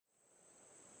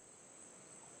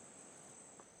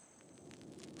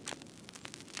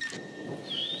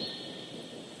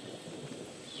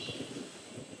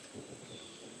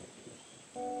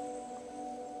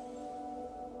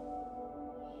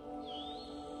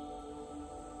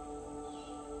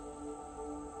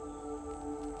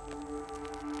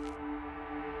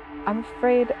I'm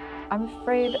afraid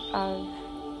of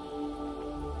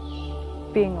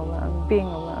being alone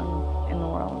in the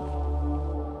world.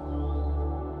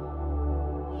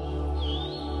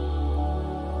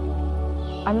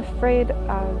 I'm afraid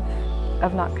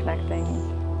of not connecting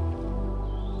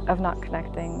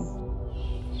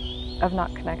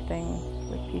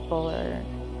with people or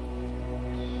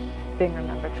being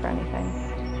remembered for anything.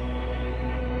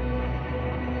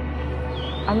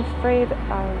 I'm afraid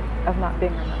of not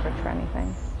being remembered for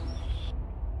anything.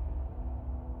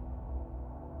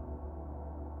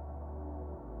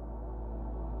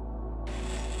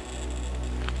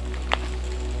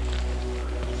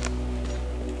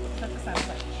 That sounds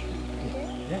like a tree.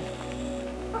 Yeah.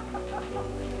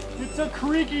 It's a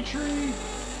creaky tree.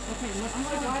 Okay, let's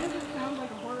Why does it sound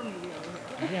like a horror movie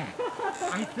over here? Yeah.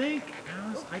 I think,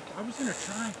 Alice, I was going to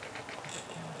try. I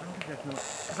don't think that's no.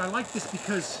 Because I like this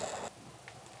because.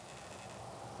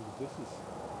 Dude, this is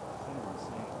kind of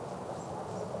insane.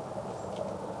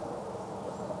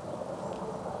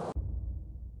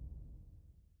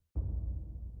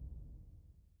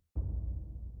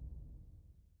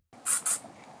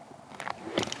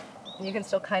 And you can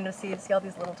still kind of see all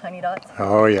these little tiny dots.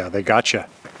 Oh, yeah, they gotcha.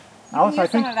 Alice,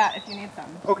 Use some of that if you need some.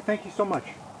 Okay, thank you so much.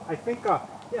 I think,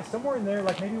 yeah, somewhere in there,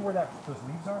 like maybe where those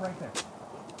leaves are, right there.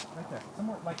 Right there.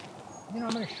 Somewhere, like, you know,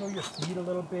 I'm going to show your feet a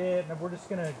little bit, and we're just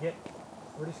going to get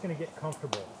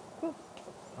comfortable. Cool.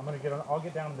 I'll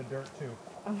get down in the dirt too.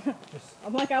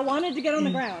 I'm like, I wanted to get on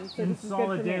the ground, so in this is good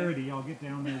for me. solidarity, I'll get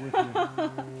down there with you.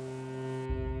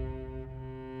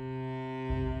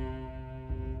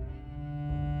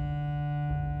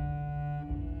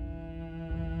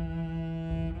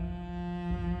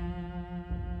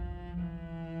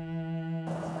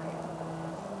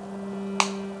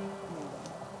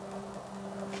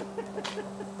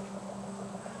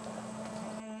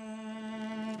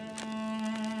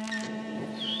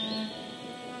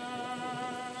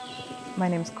 My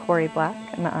name's Corey Black,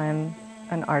 and I'm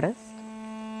an artist.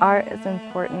 Art is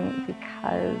important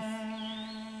because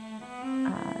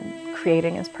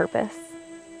creating is purpose.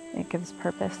 It gives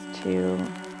purpose to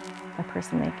the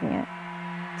person making it.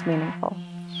 It's meaningful.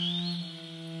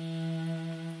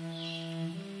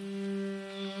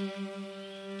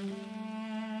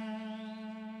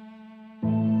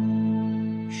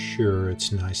 Sure,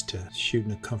 it's nice to shoot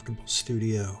in a comfortable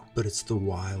studio, but it's the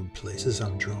wild places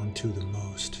I'm drawn to the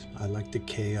most. I like the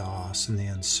chaos and the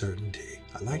uncertainty.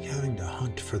 I like having to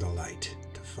hunt for the light,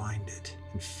 to find it,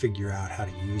 and figure out how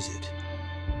to use it.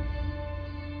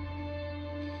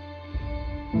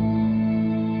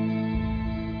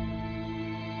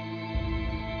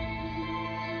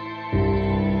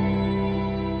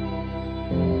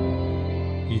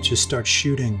 You just start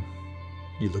shooting.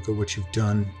 You look at what you've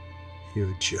done. You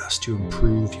adjust, you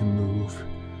improve, you move,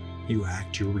 you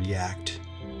act, you react.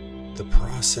 The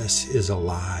process is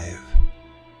alive.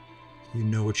 You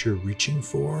know what you're reaching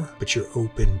for, but you're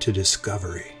open to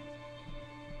discovery.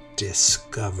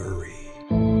 Discovery.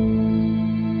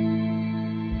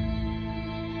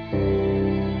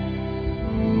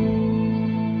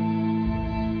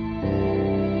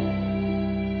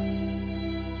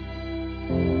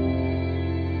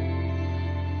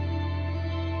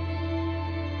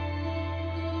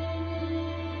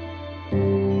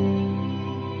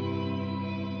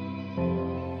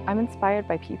 I'm inspired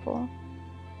by people.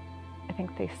 I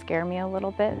think they scare me a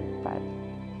little bit, but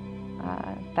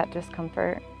that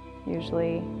discomfort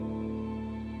usually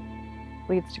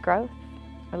leads to growth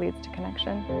or leads to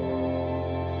connection.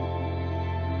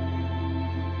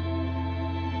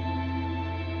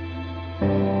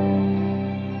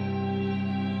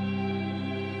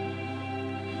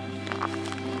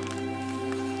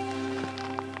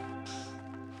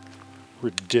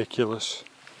 Ridiculous.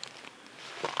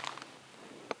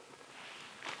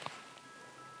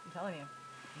 I'm telling you,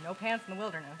 no pants in the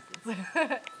wilderness.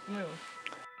 It's smooth.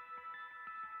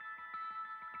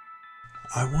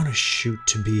 I want to shoot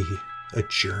to be a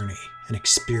journey, an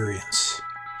experience.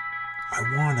 I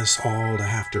want us all to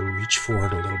have to reach for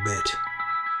it a little bit.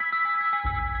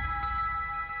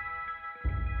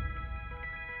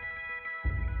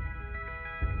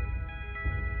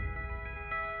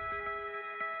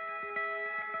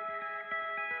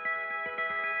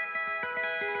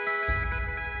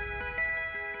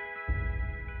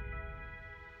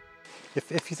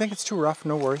 If you think it's too rough,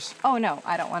 no worries. Oh no,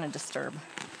 I don't want to disturb.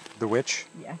 The witch?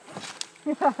 Yeah.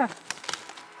 I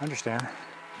understand.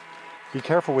 Be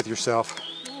careful with yourself.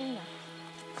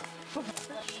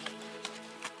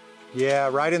 Yeah,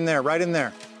 right in there, right in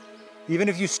there. Even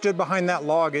if you stood behind that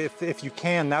log, if you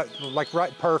can, that like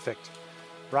right, perfect.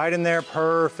 Right in there,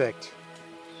 perfect.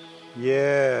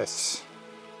 Yes.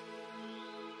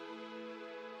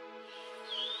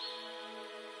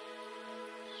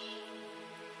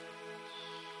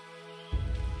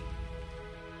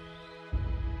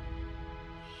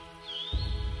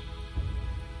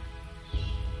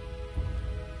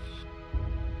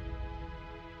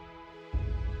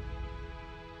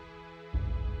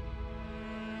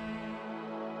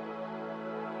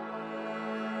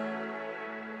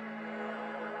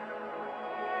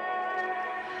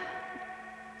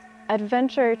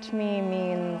 Adventure to me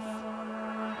means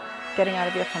getting out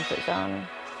of your comfort zone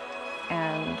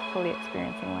and fully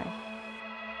experiencing life.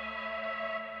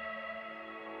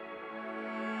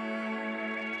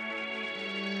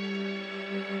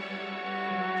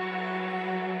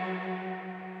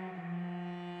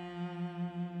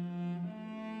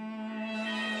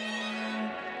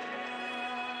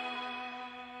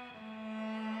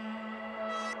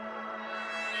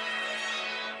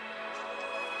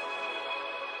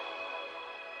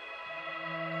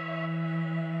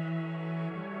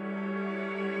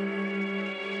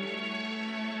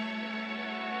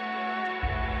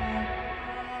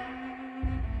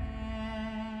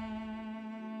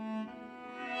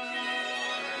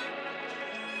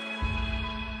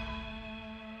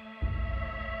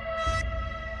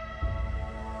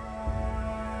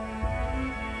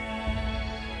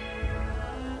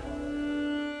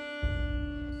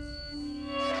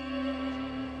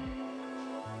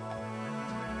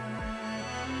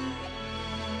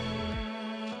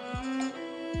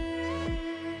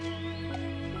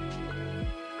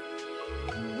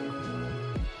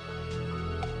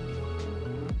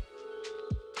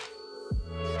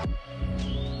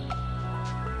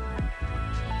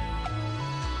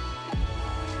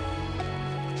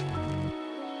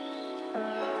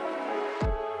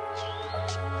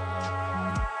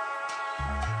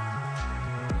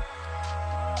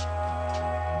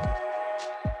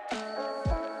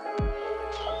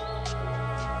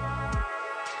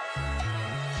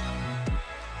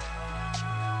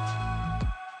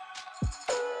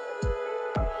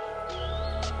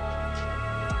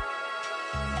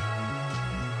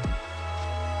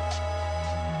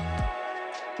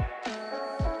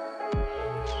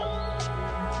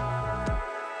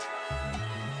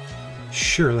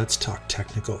 Sure, let's talk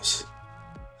technicals.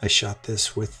 I shot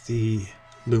this with the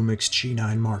Lumix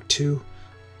G9II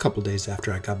a couple days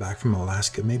after I got back from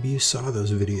Alaska. Maybe you saw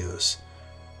those videos.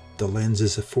 The lens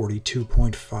is a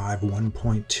 42.5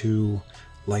 1.2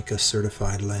 Leica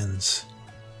certified lens.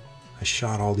 I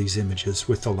shot all these images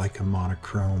with the Leica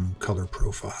monochrome color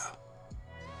profile.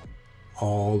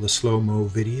 All the slow-mo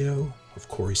video of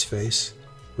Corey's face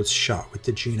was shot with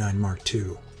the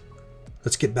G9II.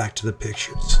 Let's get back to the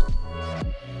pictures.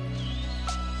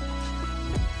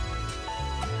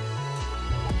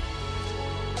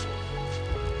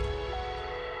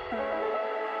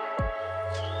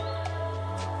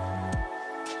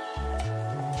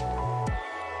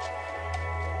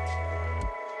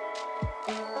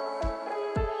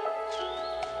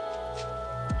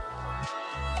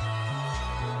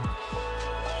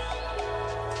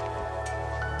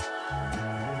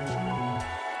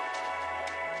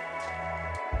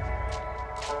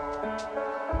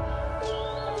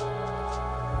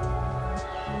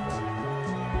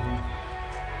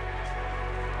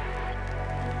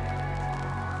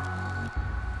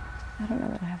 I don't know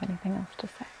that I have anything else to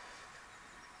say.